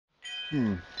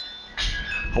I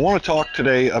want to talk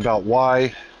today about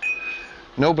why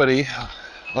nobody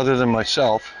other than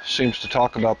myself seems to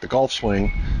talk about the golf swing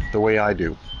the way I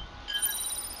do.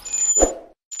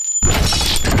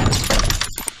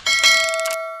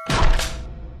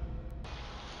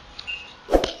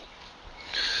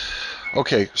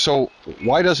 Okay, so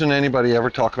why doesn't anybody ever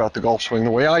talk about the golf swing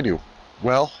the way I do?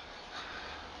 Well,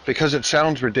 because it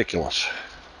sounds ridiculous.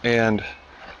 And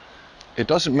it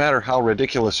doesn't matter how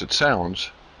ridiculous it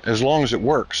sounds, as long as it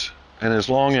works, and as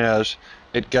long as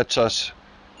it gets us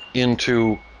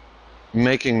into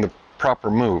making the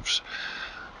proper moves,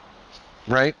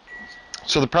 right?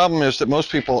 So the problem is that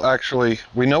most people actually,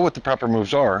 we know what the proper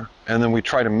moves are, and then we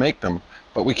try to make them,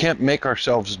 but we can't make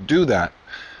ourselves do that.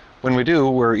 When we do,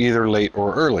 we're either late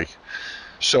or early.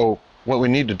 So what we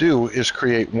need to do is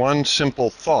create one simple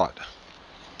thought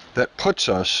that puts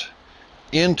us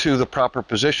into the proper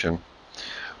position,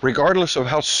 regardless of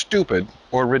how stupid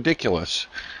or ridiculous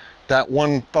that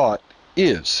one thought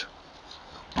is.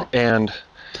 And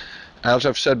as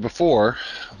I've said before,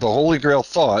 the Holy Grail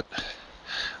thought,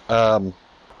 one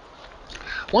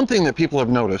thing that people have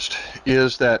noticed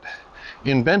is that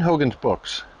in Ben Hogan's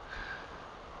books,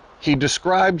 he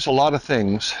describes a lot of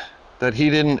things that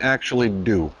he didn't actually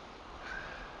do.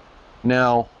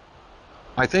 Now,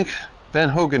 I think Ben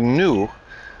Hogan knew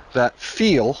that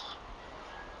feel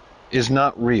is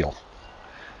not real.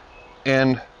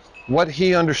 And what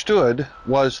he understood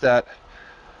was that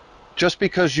just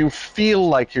because you feel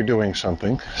like you're doing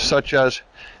something, such as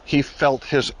he felt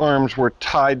his arms were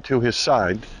tied to his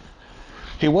side,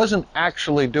 he wasn't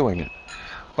actually doing it.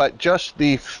 But just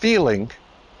the feeling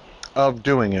of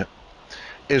doing it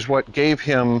is what gave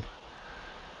him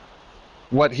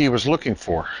what he was looking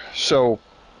for. So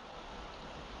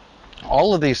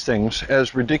all of these things,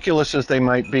 as ridiculous as they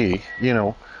might be,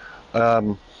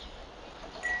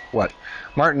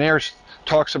 Martin Ayers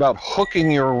talks about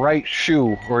hooking your right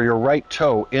shoe or your right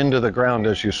toe into the ground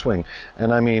as you swing.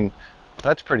 And I mean,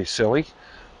 that's pretty silly,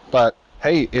 but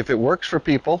hey, if it works for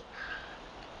people,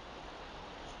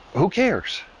 who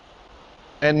cares?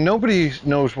 And nobody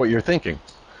knows what you're thinking.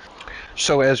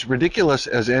 So as ridiculous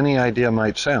as any idea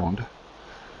might sound,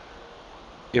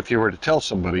 if you were to tell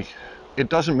somebody, it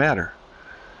doesn't matter,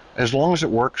 as long as it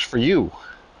works for you.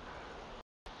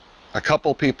 A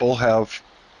couple people have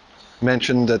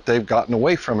mentioned that they've gotten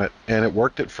away from it, and it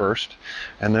worked at first,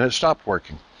 and then it stopped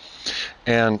working.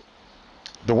 And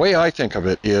the way I think of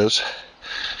it is,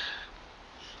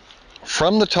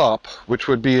 from the top, which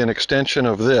would be an extension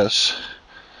of this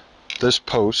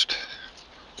post,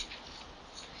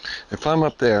 if I'm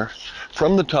up there,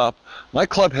 from the top, my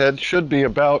club head should be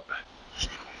about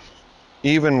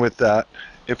even with that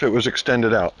if it was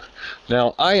extended out.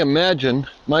 Now, I imagine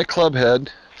my club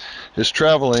head is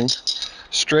traveling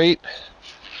straight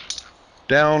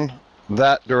down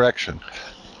that direction,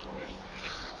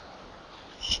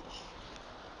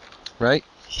 right?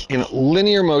 In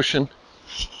linear motion,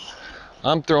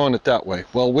 I'm throwing it that way.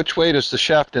 Well, which way does the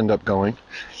shaft end up going?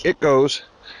 It goes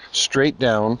straight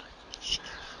down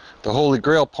the Holy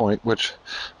Grail point, which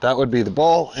that would be the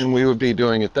ball, and we would be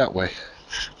doing it that way.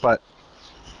 But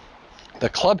the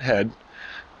club head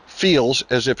feels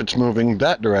as if it's moving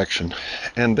that direction,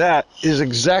 and that is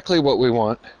exactly what we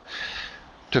want,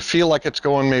 to feel like it's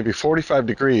going maybe 45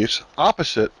 degrees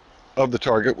opposite of the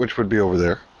target, which would be over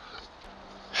there.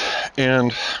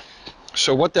 And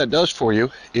so what that does for you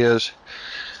is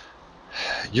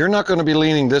you're not going to be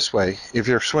leaning this way if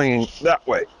you're swinging that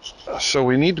way. So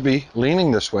we need to be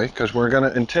leaning this way because we're going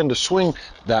to intend to swing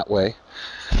that way.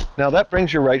 Now that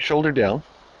brings your right shoulder down,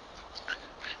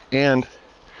 and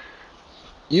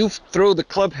you throw the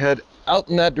club head out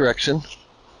in that direction,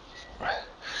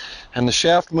 and the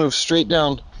shaft moves straight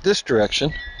down this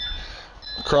direction,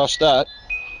 across that.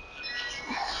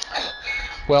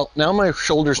 Well, now my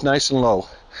shoulder's nice and low,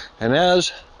 and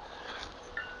as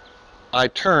I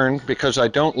turn, because I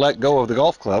don't let go of the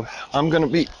golf club, I'm going to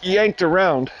be yanked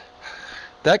around.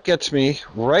 That gets me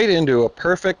right into a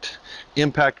perfect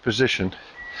impact position,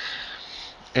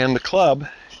 and the club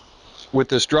with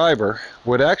this driver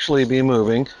would actually be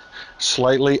moving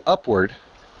slightly upward,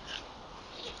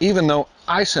 even though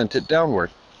I sent it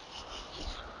downward,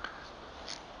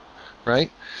 right?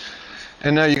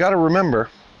 And now you got to remember,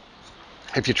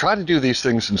 if you try to do these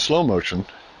things in slow motion,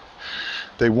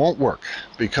 they won't work,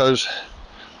 because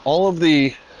all of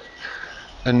the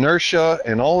inertia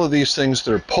and all of these things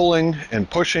that are pulling and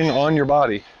pushing on your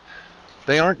body,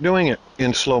 they aren't doing it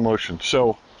in slow motion.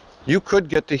 So you could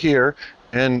get to here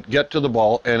and get to the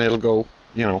ball, and it'll go,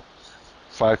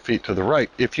 5 feet to the right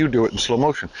if you do it in slow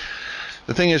motion.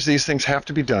 The thing is, these things have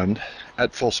to be done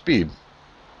at full speed.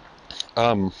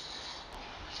 And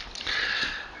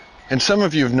some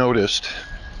of you have noticed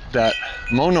that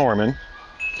Moe Norman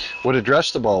would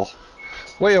address the ball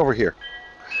way over here.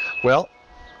 Well,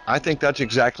 I think that's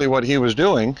exactly what he was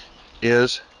doing,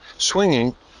 is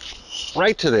swinging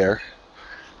right to there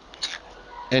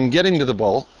and getting to the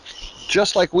ball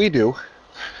just like we do,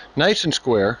 nice and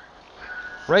square,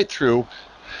 right through,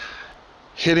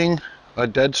 hitting a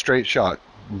dead straight shot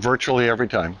virtually every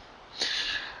time.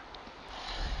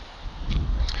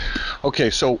 Okay,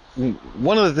 so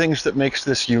one of the things that makes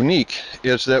this unique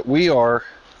is that we are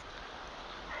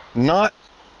not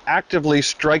actively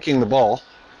striking the ball.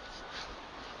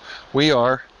 We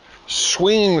are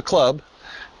swinging the club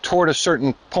toward a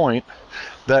certain point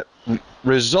that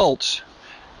results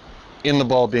in the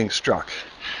ball being struck.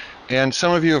 And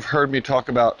some of you have heard me talk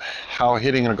about how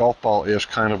hitting a golf ball is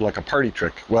kind of like a party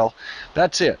trick. Well,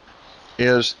 that's it.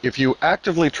 Is if you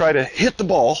actively try to hit the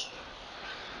ball,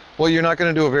 well, you're not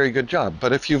going to do a very good job.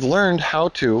 But if you've learned how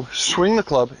to swing the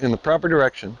club in the proper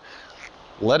direction,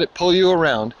 let it pull you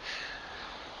around,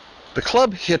 the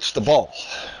club hits the ball.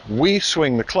 We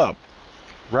swing the club,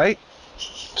 right?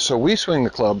 So we swing the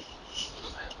club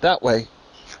that way.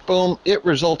 Boom, it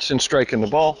results in striking the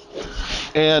ball,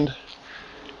 and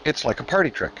it's like a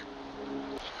party trick.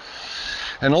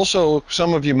 And also,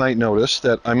 some of you might notice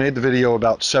that I made the video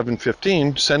about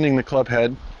 715, sending the club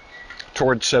head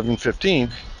towards 715,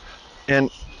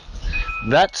 and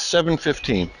that's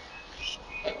 715.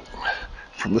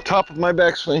 From the top of my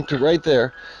backswing to right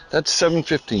there, that's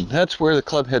 715. That's where the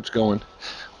club head's going,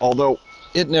 although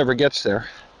it never gets there,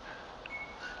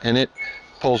 and it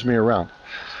pulls me around.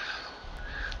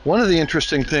 One of the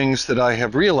interesting things that I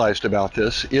have realized about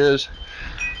this is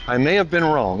I may have been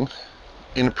wrong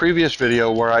in a previous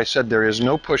video where I said there is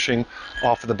no pushing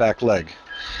off of the back leg.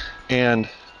 And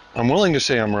I'm willing to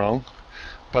say I'm wrong,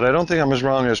 but I don't think I'm as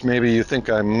wrong as maybe you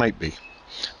think I might be.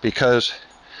 Because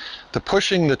the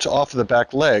pushing that's off of the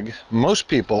back leg, most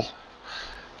people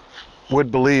would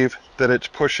believe that it's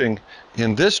pushing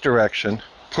in this direction,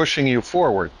 pushing you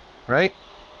forward, right?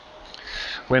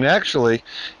 When actually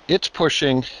it's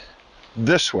pushing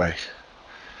this way.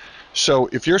 So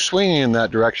if you're swinging in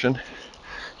that direction,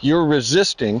 you're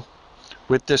resisting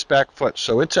with this back foot.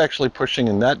 So it's actually pushing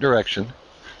in that direction,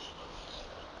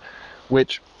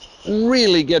 which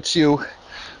really gets you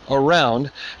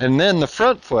around, and then the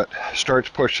front foot starts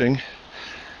pushing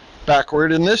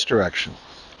backward in this direction.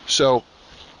 So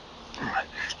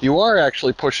you are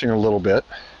actually pushing a little bit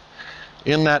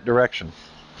in that direction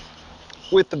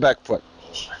with the back foot.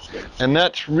 And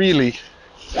that's really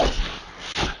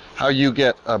how you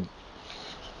get a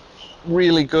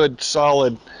really good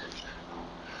solid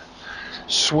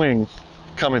swing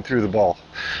coming through the ball.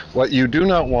 What you do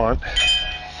not want,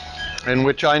 and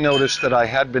which I noticed that I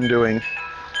had been doing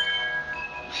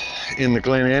in the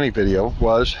Glen Annie video,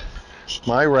 was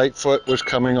my right foot was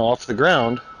coming off the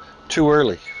ground too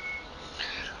early.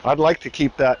 I'd like to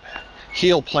keep that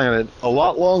heel planted a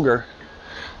lot longer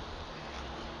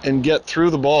and get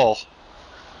through the ball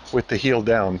with the heel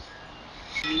down.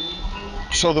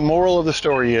 So the moral of the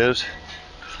story is,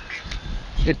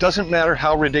 it doesn't matter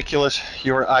how ridiculous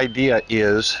your idea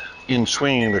is in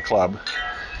swinging the club,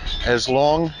 as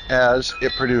long as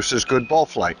it produces good ball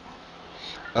flight.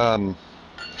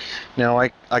 Now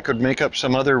I could make up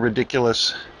some other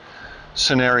ridiculous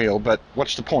scenario, but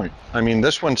what's the point? I mean,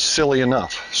 this one's silly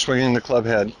enough, swinging the club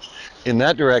head in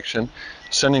that direction,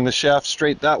 sending the shaft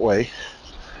straight that way.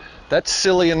 That's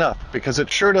silly enough, because it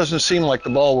sure doesn't seem like the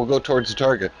ball will go towards the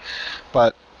target.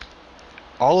 But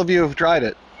all of you have tried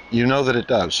it, you know that it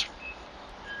does.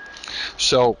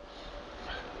 So,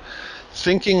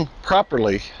 thinking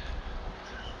properly,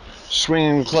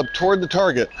 swinging the club toward the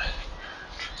target,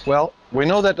 well, we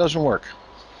know that doesn't work.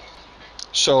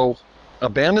 So,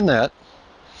 abandon that,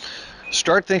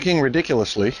 start thinking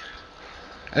ridiculously,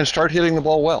 and start hitting the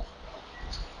ball well.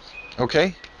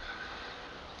 Okay?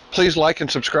 Please like and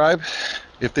subscribe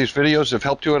if these videos have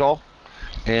helped you at all,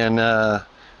 and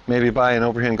maybe buy an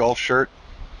Overhand golf shirt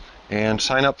and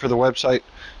sign up for the website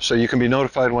so you can be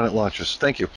notified when it launches. Thank you.